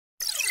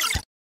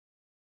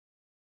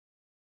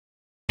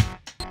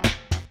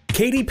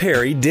Katy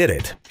Perry did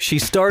it. She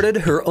started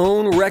her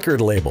own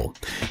record label.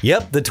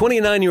 Yep, the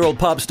 29-year-old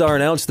pop star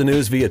announced the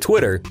news via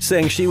Twitter,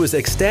 saying she was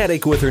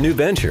ecstatic with her new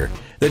venture,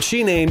 that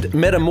she named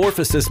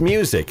Metamorphosis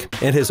Music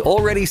and has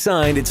already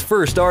signed its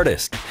first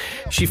artist.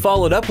 She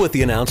followed up with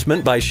the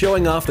announcement by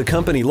showing off the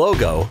company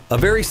logo, a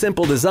very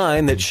simple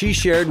design that she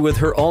shared with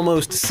her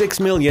almost 6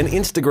 million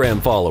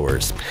Instagram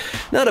followers.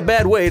 Not a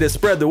bad way to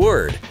spread the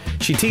word.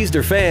 She teased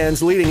her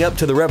fans leading up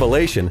to the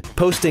revelation,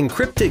 posting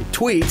cryptic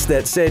tweets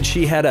that said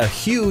she had a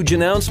huge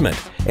announcement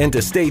and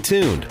to stay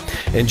tuned.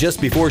 And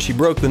just before she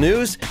broke the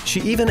news,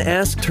 she even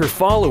asked her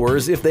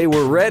followers if they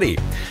were ready.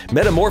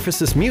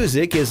 Metamorphosis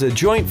Music is a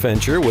joint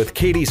venture with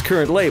Katy's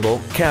current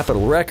label,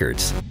 Capitol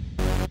Records.